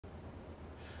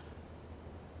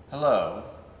Hello,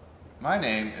 my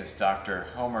name is Dr.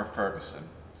 Homer Ferguson,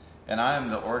 and I am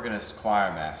the organist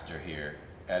choirmaster here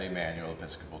at Emmanuel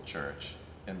Episcopal Church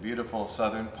in beautiful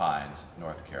Southern Pines,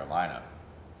 North Carolina.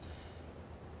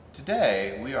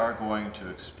 Today we are going to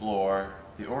explore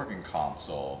the organ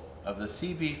console of the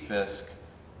C.B. Fisk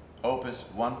Opus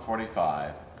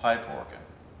 145 pipe organ.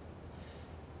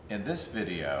 In this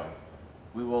video,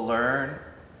 we will learn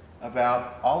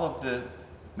about all of the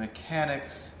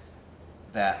mechanics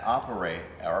that operate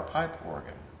our pipe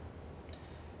organ.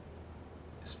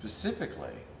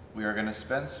 Specifically, we are going to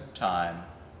spend some time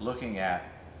looking at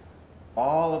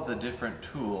all of the different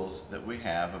tools that we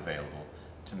have available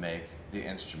to make the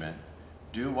instrument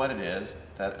do what it is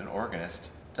that an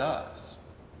organist does.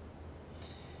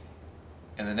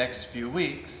 In the next few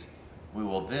weeks, we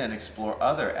will then explore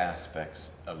other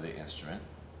aspects of the instrument,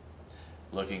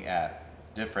 looking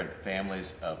at different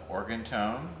families of organ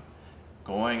tone,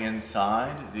 going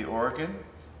inside the organ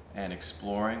and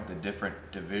exploring the different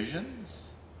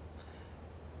divisions.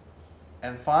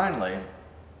 And finally,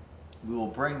 we will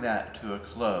bring that to a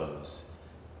close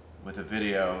with a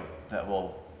video that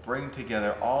will bring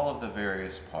together all of the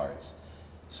various parts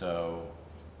so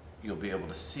you'll be able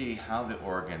to see how the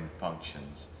organ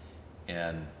functions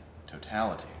in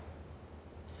totality.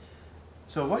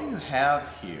 So what you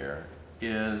have here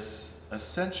is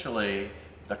essentially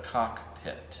the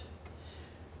cockpit.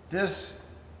 This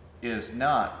is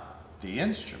not the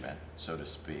instrument, so to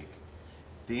speak.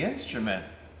 The instrument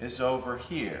is over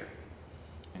here,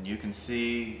 and you can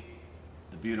see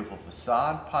the beautiful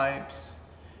facade pipes,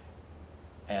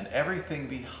 and everything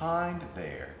behind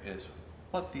there is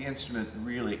what the instrument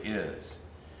really is,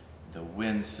 the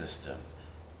wind system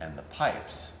and the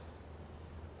pipes.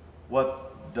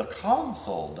 What the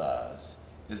console does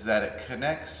is that it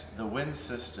connects the wind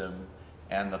system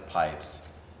and the pipes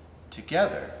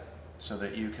together so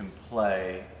that you can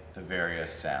play the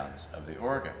various sounds of the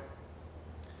organ.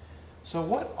 So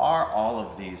what are all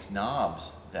of these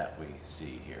knobs that we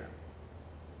see here?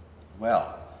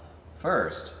 Well,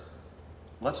 first,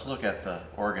 let's look at the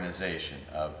organization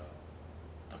of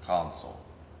the console.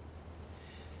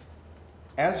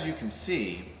 As you can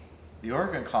see, the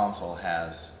organ console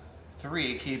has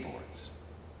 3 keyboards.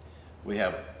 We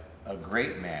have a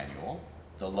great manual,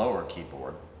 the lower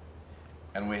keyboard,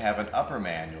 and we have an upper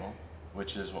manual,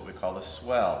 which is what we call the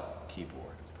swell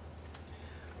keyboard.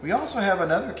 We also have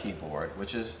another keyboard,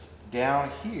 which is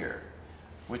down here,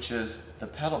 which is the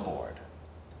pedal board.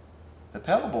 The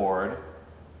pedal board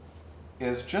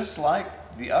is just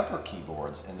like the upper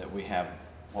keyboards in that we have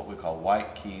what we call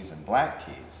white keys and black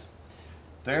keys.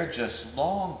 They're just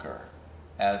longer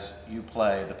as you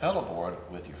play the pedal board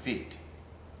with your feet.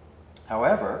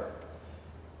 However,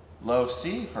 low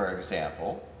C, for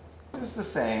example, is the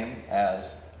same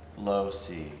as low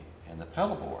C in the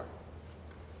pedal board.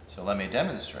 So let me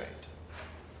demonstrate.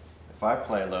 If I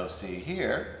play low C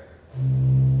here,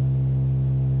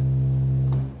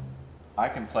 I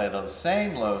can play the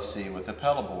same low C with the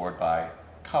pedal board by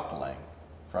coupling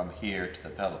from here to the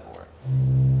pedal board.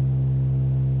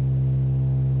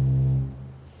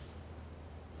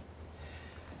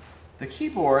 The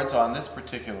keyboards on this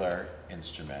particular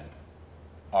instrument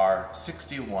are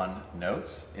 61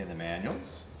 notes in the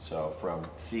manuals. So from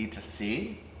C to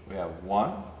C, we have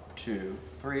 1, 2,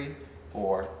 3,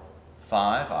 4,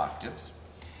 5 octaves.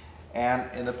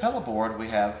 And in the pedal board, we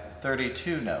have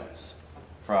 32 notes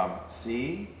from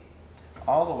C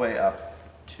all the way up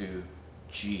to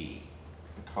G.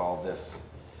 We call this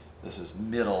is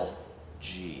middle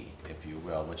G, if you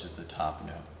will, which is the top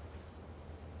note.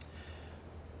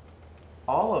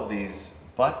 All of these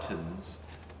buttons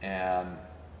and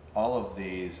all of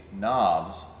these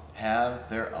knobs have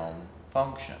their own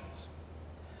functions.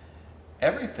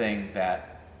 Everything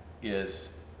that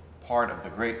is part of the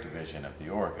great division of the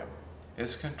organ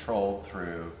is controlled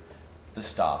through the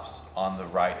stops on the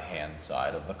right-hand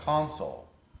side of the console.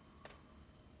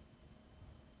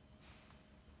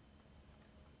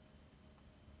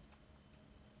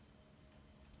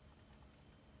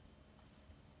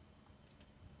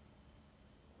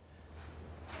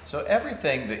 So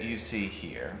everything that you see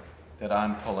here that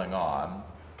I'm pulling on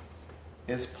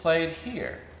is played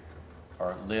here,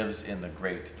 or lives in the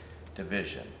great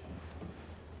division.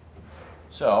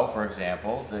 So, for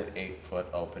example, the 8-foot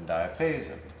open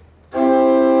diapason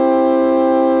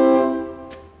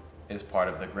is part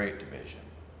of the great division.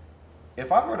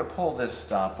 If I were to pull this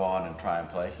stop on and try and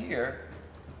play here,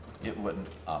 it wouldn't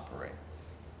operate.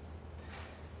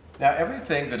 Now,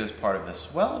 everything that is part of the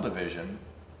swell division,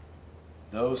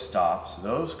 those stops,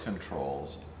 those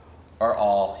controls, are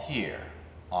all here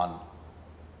on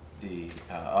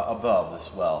above the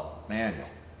swell manual.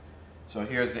 So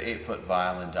here's the 8-foot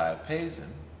violin diapason,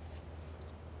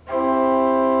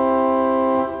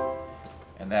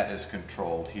 and that is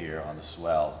controlled here on the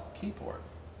swell keyboard.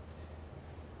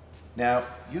 Now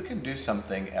you can do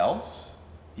something else.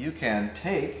 You can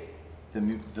take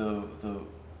the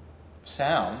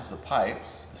sounds, the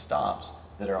pipes, the stops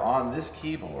that are on this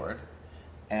keyboard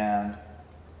and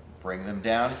bring them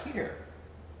down here.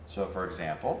 So for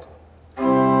example,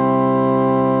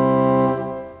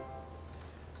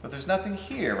 but there's nothing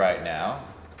here right now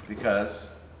because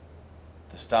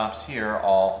the stops here are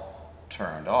all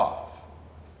turned off.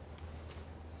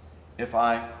 If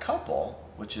I couple,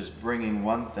 which is bringing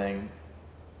one thing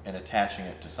and attaching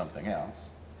it to something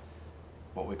else,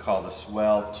 what we call the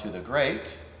swell to the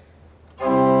great,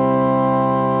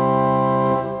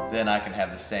 then I can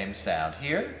have the same sound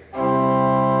here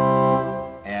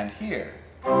and here.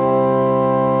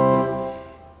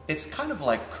 It's kind of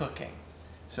like cooking.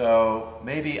 So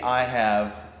maybe I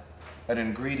have an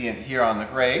ingredient here on the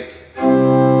grate, and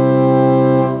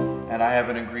I have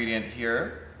an ingredient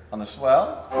here on the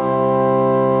swell.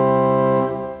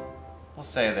 We'll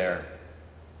say they're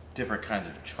different kinds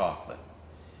of chocolate.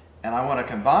 And I want to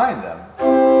combine them.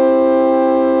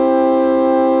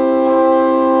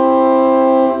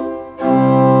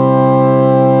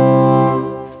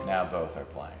 Now both are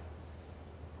playing.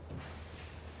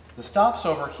 The stops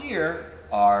over here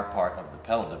are part of the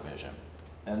pedal division.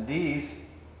 And these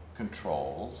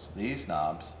controls, these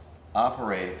knobs,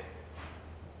 operate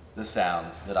the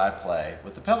sounds that I play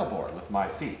with the pedal board, with my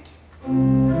feet.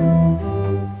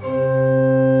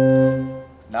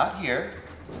 Not here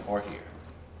or here,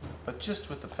 but just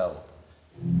with the pedal.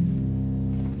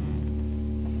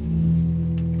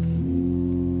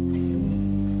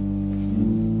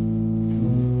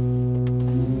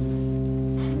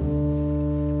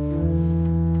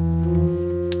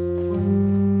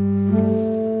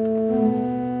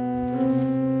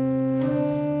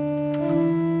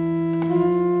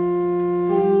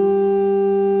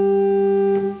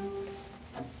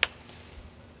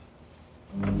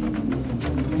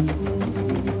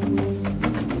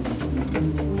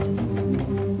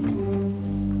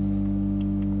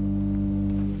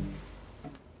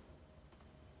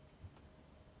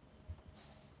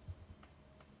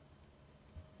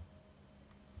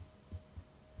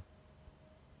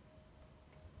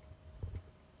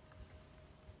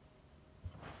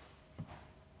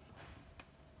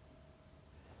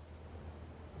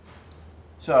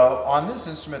 So on this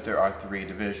instrument there are 3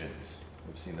 divisions.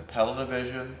 We've seen the pedal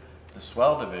division, the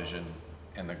swell division,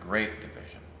 and the grate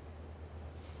division.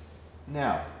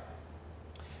 Now,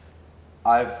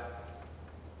 I've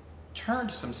turned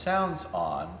some sounds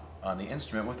on the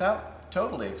instrument without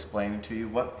totally explaining to you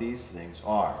what these things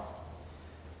are.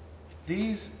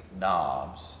 These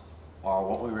knobs are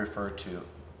what we refer to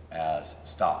as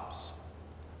stops.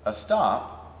 A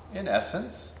stop, in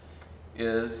essence,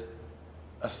 is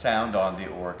a sound on the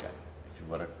organ, if you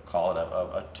want to call it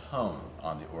a tone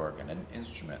on the organ, an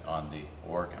instrument on the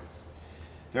organ.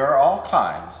 There are all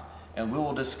kinds, and we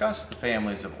will discuss the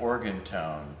families of organ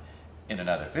tone in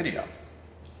another video.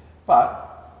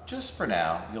 But just for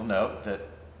now, you'll note that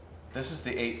this is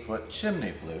the 8-foot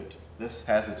chimney flute. This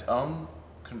has its own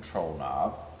control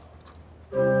knob.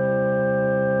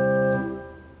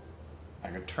 I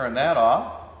can turn that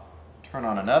off, turn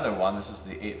on another one. This is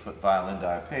the 8-foot violin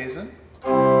diapason,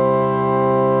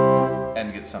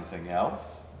 and get something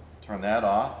else. Turn that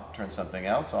off, turn something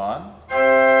else on,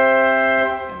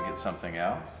 and get something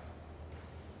else,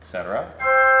 etc.,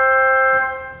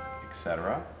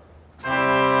 etc.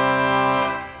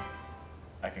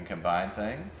 I can combine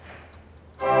things,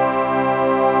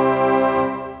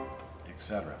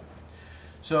 etc.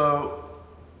 So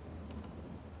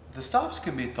the stops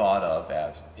can be thought of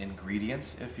as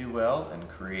ingredients, if you will, in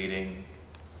creating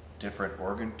different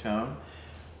organ tone.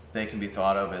 They can be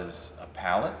thought of as a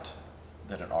palette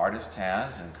that an artist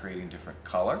has in creating different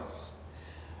colors.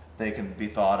 They can be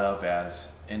thought of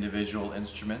as individual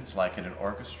instruments like in an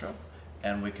orchestra,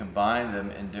 and we combine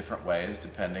them in different ways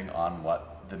depending on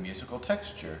what the musical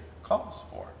texture calls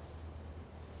for.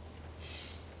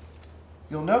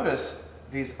 You'll notice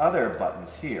these other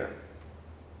buttons here.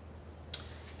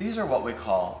 These are what we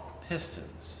call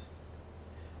pistons.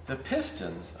 The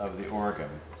pistons of the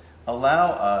organ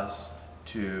allow us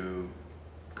to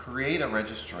create a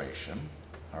registration,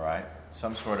 all right,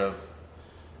 some sort of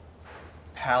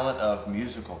palette of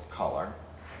musical color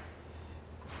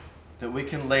that we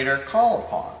can later call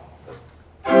upon.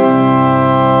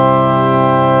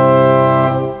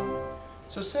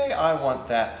 So say I want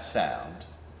that sound.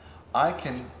 I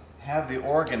can have the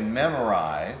organ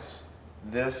memorize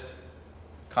this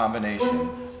combination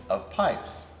of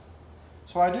pipes.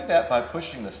 So I do that by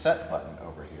pushing the set button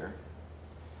over here,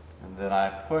 and then I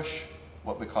push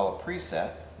what we call a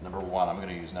preset, number 1. I'm going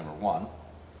to use number 1.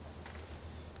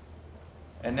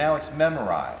 And now it's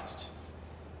memorized.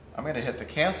 I'm going to hit the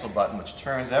cancel button, which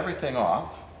turns everything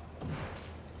off.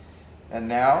 And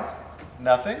now,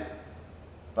 nothing,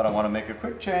 but I want to make a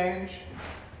quick change.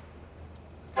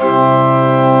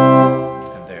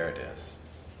 And there it is.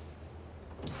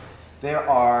 There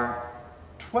are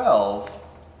 12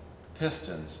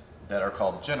 pistons that are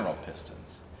called general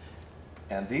pistons.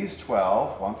 And these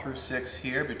 12, 1 through 6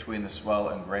 here between the swell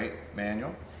and grate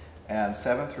manual, and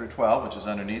 7 through 12, which is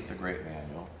underneath the grate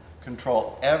manual,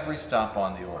 control every stop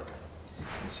on the organ.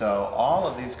 And so all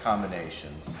of these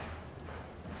combinations,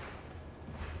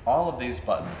 all of these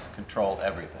buttons control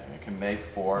everything. It can make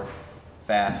for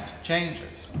fast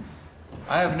changes.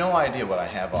 I have no idea what I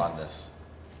have on this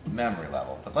memory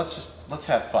level, but let's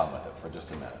have fun with it for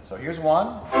just a minute. So here's 1,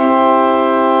 2, 3,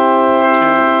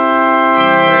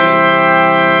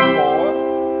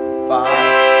 4, 5,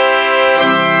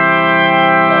 6,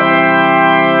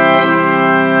 7,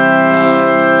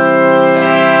 8,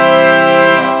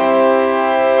 9,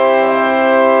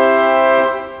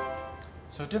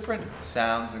 10. So different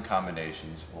sounds and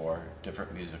combinations for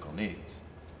different musical needs.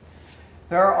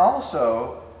 There are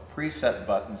also preset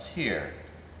buttons here.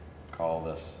 Call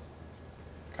this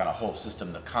kind of whole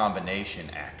system the combination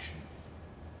action.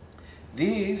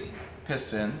 These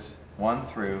pistons, 1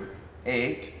 through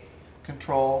 8,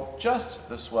 control just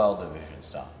the swell division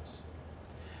stops.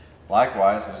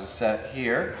 Likewise, there's a set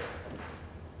here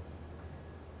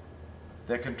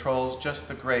that controls just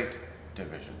the grate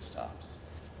division stops.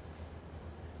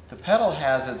 The pedal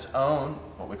has its own,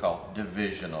 what we call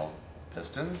divisional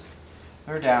pistons.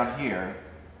 They're down here,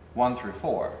 1 through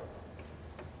 4.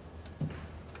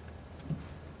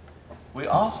 We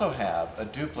also have a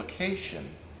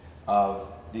duplication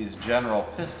of these general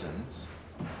pistons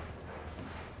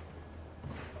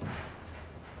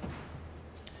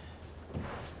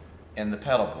in the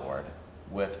pedal board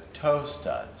with toe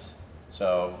studs.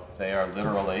 So they are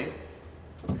literally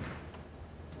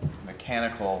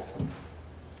mechanical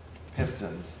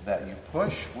pistons that you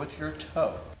push with your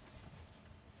toe.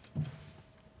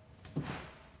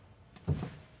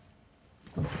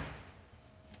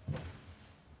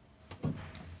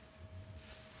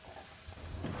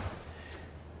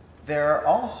 There are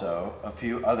also a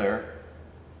few other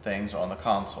things on the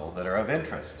console that are of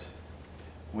interest.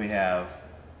 We have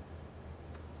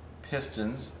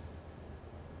pistons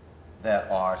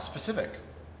that are specific.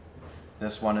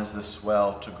 This one is the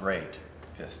swell to grate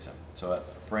piston. So it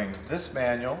brings this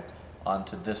manual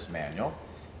onto this manual,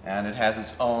 and it has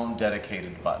its own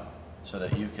dedicated button so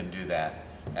that you can do that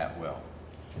at will.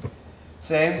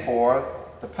 Same for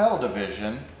the pedal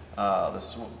division.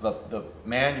 The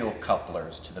manual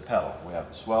couplers to the pedal. We have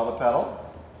the swell to pedal,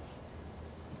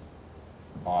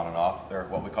 on and off. They're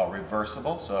what we call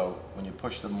reversible, so when you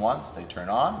push them once, they turn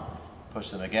on.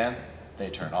 Push them again, they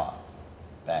turn off.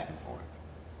 Back and forth.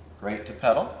 Grate to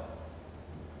pedal.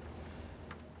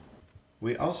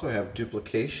 We also have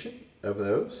duplication of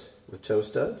those with toe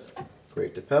studs.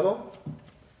 Grate to pedal,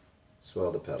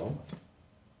 swell to pedal,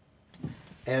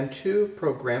 and 2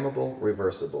 programmable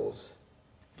reversibles.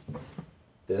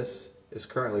 This is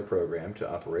currently programmed to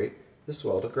operate the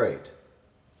swell to grate.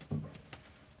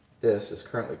 This is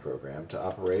currently programmed to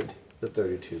operate the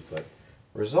 32-foot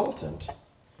resultant,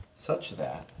 such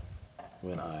that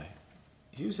when I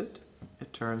use it,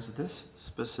 it turns this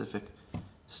specific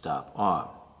stop on.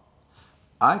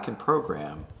 I can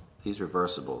program these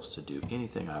reversibles to do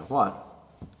anything I want,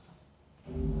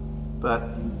 but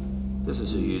this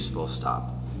is a useful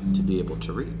stop to be able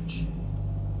to reach.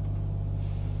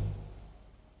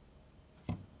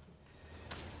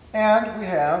 And we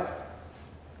have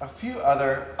a few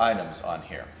other items on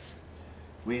here.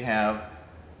 We have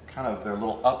kind of their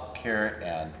little up caret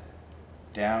and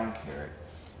down caret,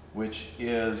 which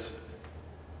is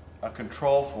a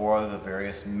control for the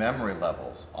various memory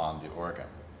levels on the organ.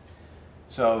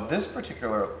 So this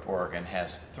particular organ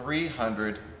has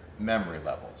 300 memory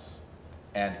levels,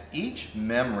 and each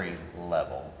memory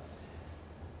level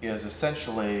is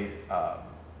essentially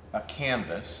a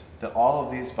canvas that all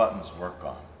of these buttons work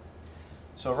on.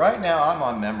 So right now I'm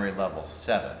on memory level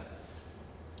 7.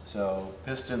 So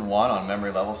piston 1 on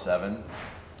memory level 7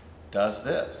 does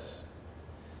this.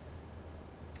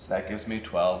 So that gives me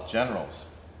 12 generals.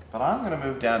 But I'm going to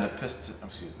move down to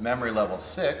memory level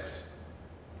 6.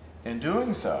 In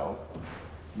doing so,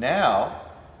 now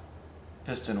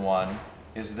piston 1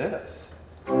 is this.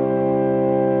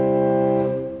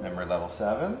 level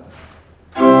 7,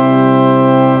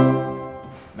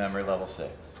 memory level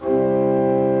 6.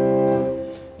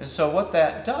 And so what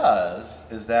that does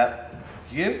is that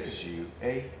gives you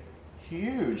a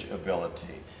huge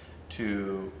ability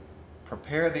to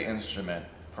prepare the instrument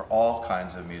for all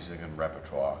kinds of music and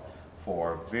repertoire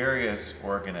for various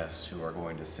organists who are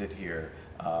going to sit here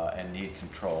and need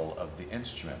control of the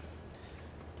instrument.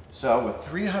 So with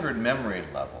 300 memory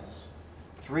levels,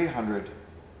 300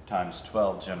 times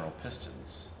 12 general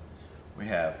pistons, we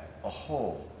have a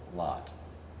whole lot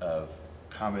of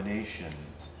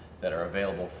combinations that are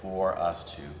available for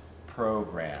us to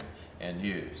program and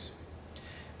use.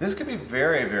 This can be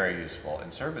very, very useful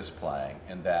in service playing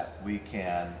in that we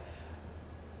can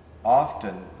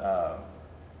often,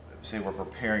 say we're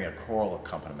preparing a choral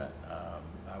accompaniment.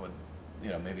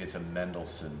 Maybe it's a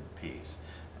Mendelssohn piece.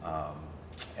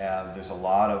 And there's a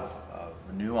lot of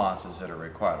nuances that are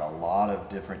required, a lot of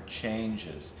different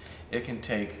changes. It can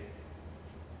take,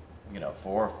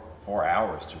 4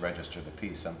 hours to register the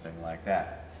piece, something like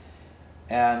that.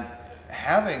 And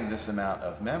having this amount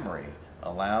of memory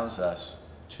allows us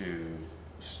to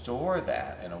store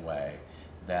that in a way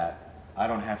that I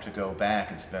don't have to go back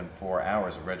and spend 4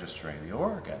 hours registering the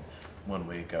organ when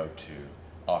we go to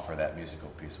offer that musical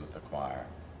piece with the choir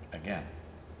again.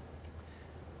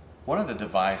 One of the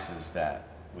devices that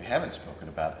we haven't spoken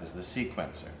about is the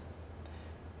sequencer.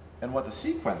 And what the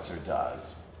sequencer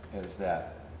does is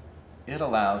that it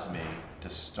allows me to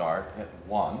start at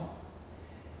 1,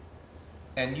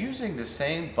 and using the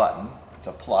same button, it's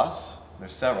a plus,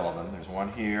 there's several of them, there's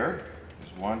one here,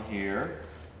 there's one here,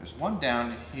 there's one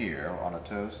down here on a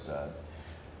toe stud,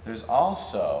 there's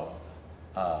also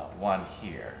one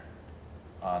here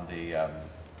on the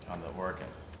organ.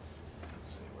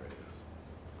 Let's see where it is.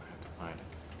 I have to find it.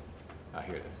 Ah,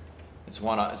 here it is. It's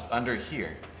under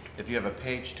here. If you have a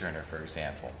page turner, for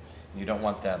example, and you don't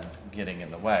want them getting in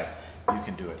the way, you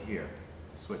can do it here.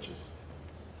 Switches.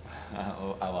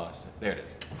 I lost it. There it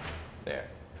is. There.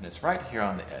 And it's right here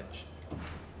on the edge.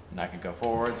 And I can go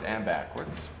forwards and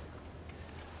backwards.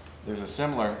 There's a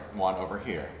similar one over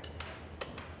here.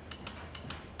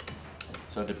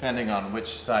 So depending on which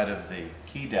side of the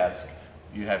key desk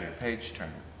you have your page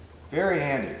turner. Very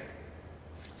handy.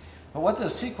 But what the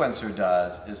sequencer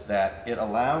does is that it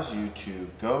allows you to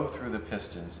go through the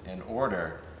pistons in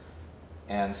order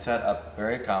and set up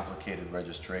very complicated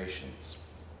registrations.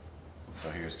 So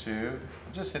here's 2.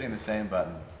 I'm just hitting the same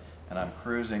button and I'm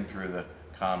cruising through the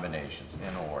combinations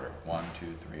in order. 1,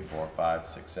 2, 3, 4, 5,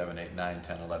 6, 7, 8, 9,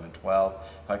 10, 11, 12.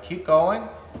 If I keep going,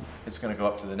 it's going to go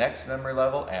up to the next memory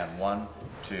level and 1,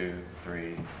 2,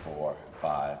 3, 4,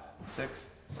 5, 6,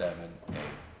 7, 8,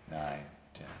 9,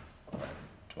 10, 11,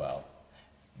 12.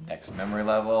 Next memory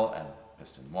level and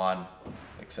piston 1,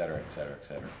 etc., etc.,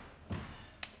 etc.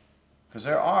 Because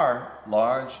there are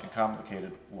large and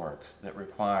complicated works that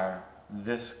require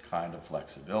this kind of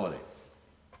flexibility.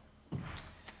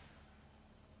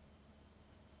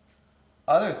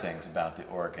 Other things about the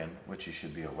organ which you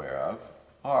should be aware of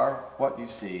are what you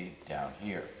see down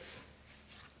here.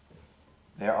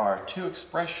 There are 2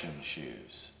 expression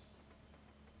shoes.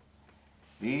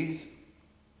 These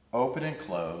open and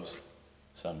close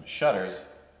some shutters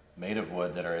made of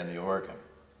wood that are in the organ.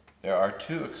 There are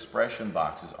 2 expression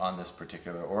boxes on this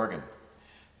particular organ.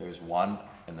 There's one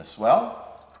in the swell,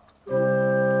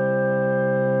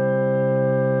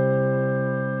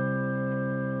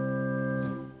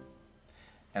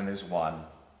 and there's one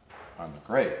on the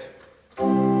grate.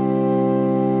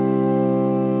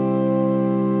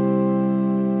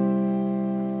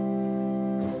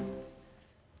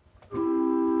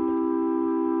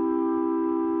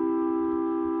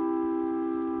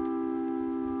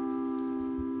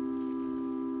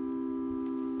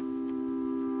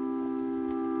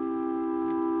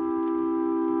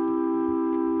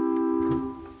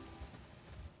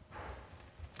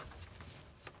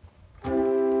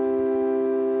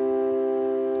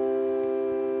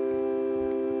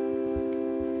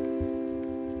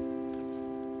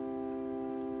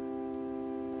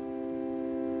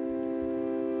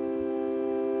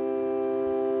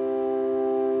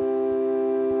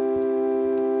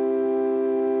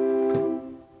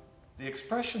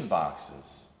 Expression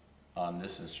boxes on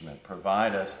this instrument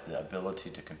provide us the ability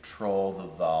to control the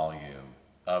volume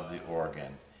of the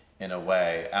organ in a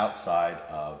way outside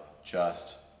of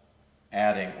just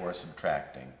adding or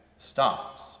subtracting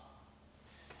stops.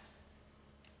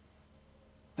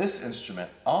 This instrument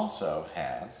also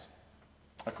has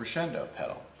a crescendo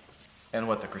pedal. And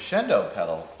what the crescendo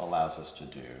pedal allows us to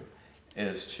do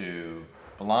is to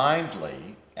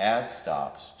blindly add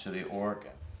stops to the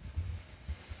organ.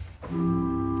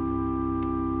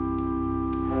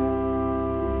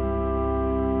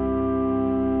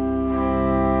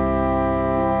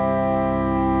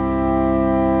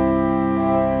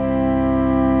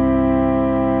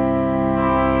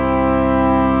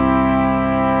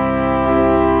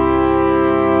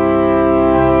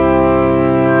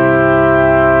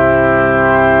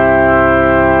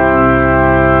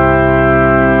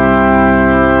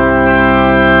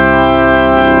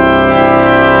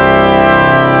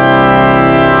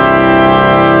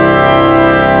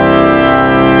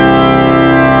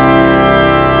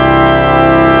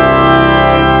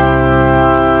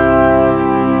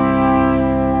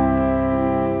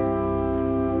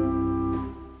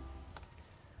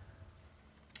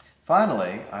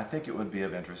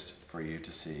 interest for you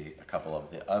to see a couple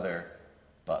of the other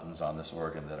buttons on this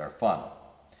organ that are fun.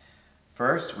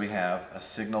 First, we have a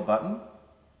signal button.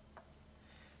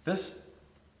 This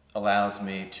allows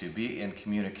me to be in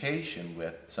communication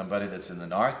with somebody that's in the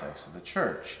narthex of the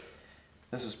church.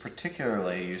 This is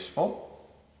particularly useful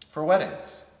for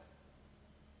weddings.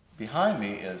 Behind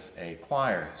me is a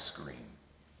choir screen,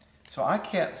 so I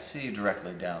can't see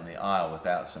directly down the aisle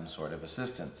without some sort of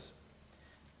assistance.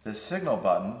 This signal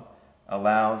button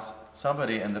allows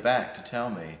somebody in the back to tell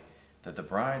me that the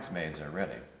bridesmaids are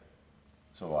ready,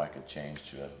 so I could change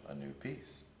to a new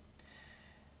piece.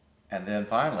 And then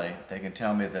finally, they can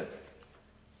tell me that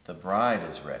the bride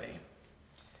is ready,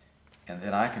 and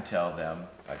then I can tell them,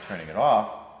 by turning it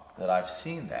off, that I've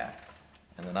seen that,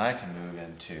 and then I can move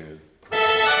into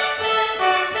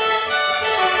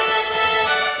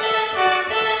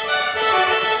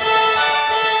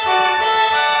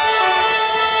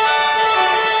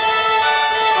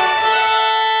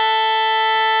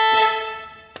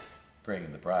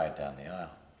bringing the bride down the aisle.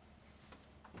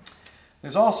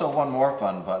 There's also one more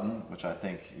fun button, which I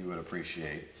think you would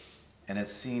appreciate, and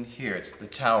it's seen here. It's the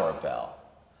tower bell.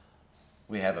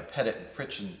 We have a Pettit and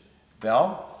Fritchen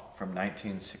bell from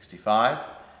 1965,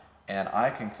 and I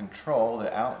can control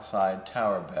the outside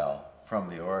tower bell from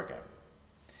the organ.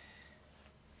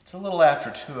 It's a little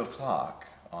after 2 o'clock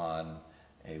on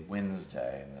a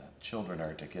Wednesday, and the children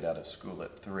are to get out of school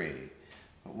at 3.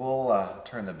 But we'll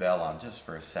turn the bell on just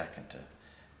for a second to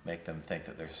make them think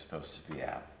that they're supposed to be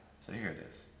out. So here it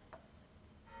is.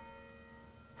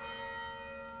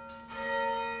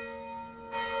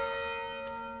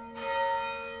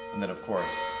 And then, of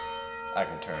course, I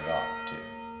can turn it off too.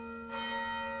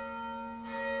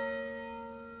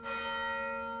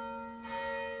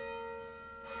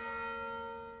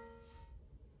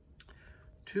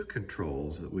 Two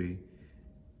controls that we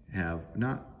have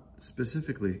not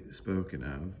specifically spoken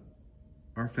of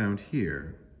are found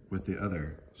here with the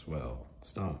other swell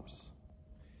stops.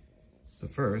 The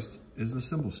first is the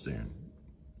cymbal stand,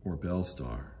 or bell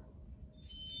star.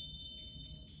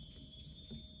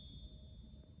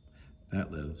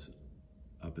 That lives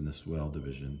up in the swell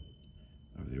division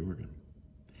of the organ.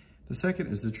 The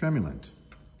second is the tremulant.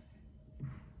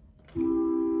 If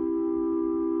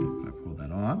I pull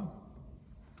that on,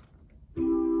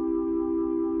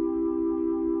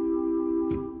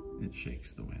 it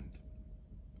shakes the wind.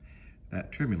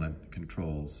 That tremulant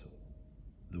controls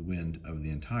the wind of the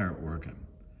entire organ.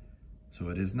 So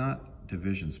it is not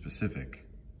division specific,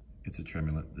 it's a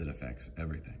tremulant that affects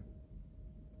everything.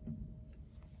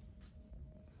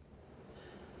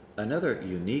 Another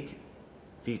unique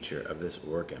feature of this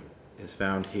organ is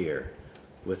found here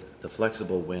with the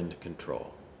flexible wind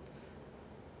control.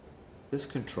 This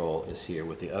control is here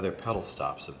with the other pedal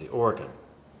stops of the organ.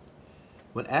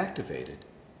 When activated,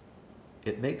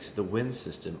 it makes the wind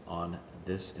system on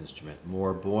this instrument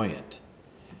more buoyant.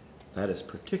 That is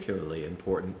particularly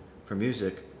important for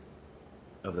music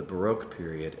of the Baroque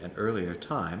period and earlier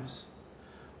times,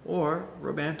 or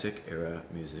Romantic era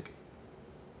music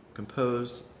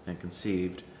composed and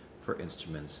conceived for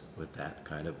instruments with that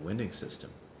kind of winding system.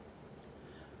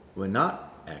 When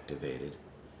not activated,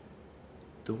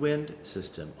 the wind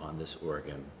system on this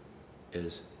organ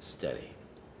is steady.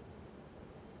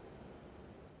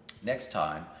 Next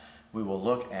time, we will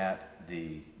look at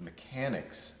the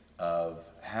mechanics of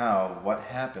how what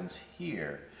happens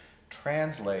here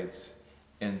translates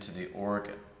into the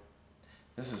organ.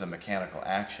 This is a mechanical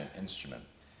action instrument,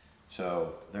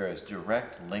 so there is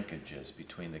direct linkages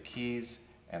between the keys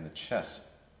and the chest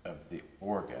of the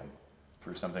organ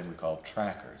through something we call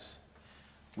trackers.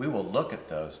 We will look at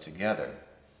those together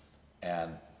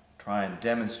and try and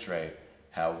demonstrate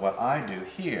how what I do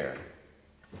here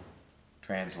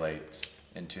translates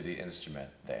into the instrument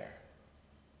there.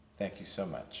 Thank you so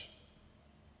much.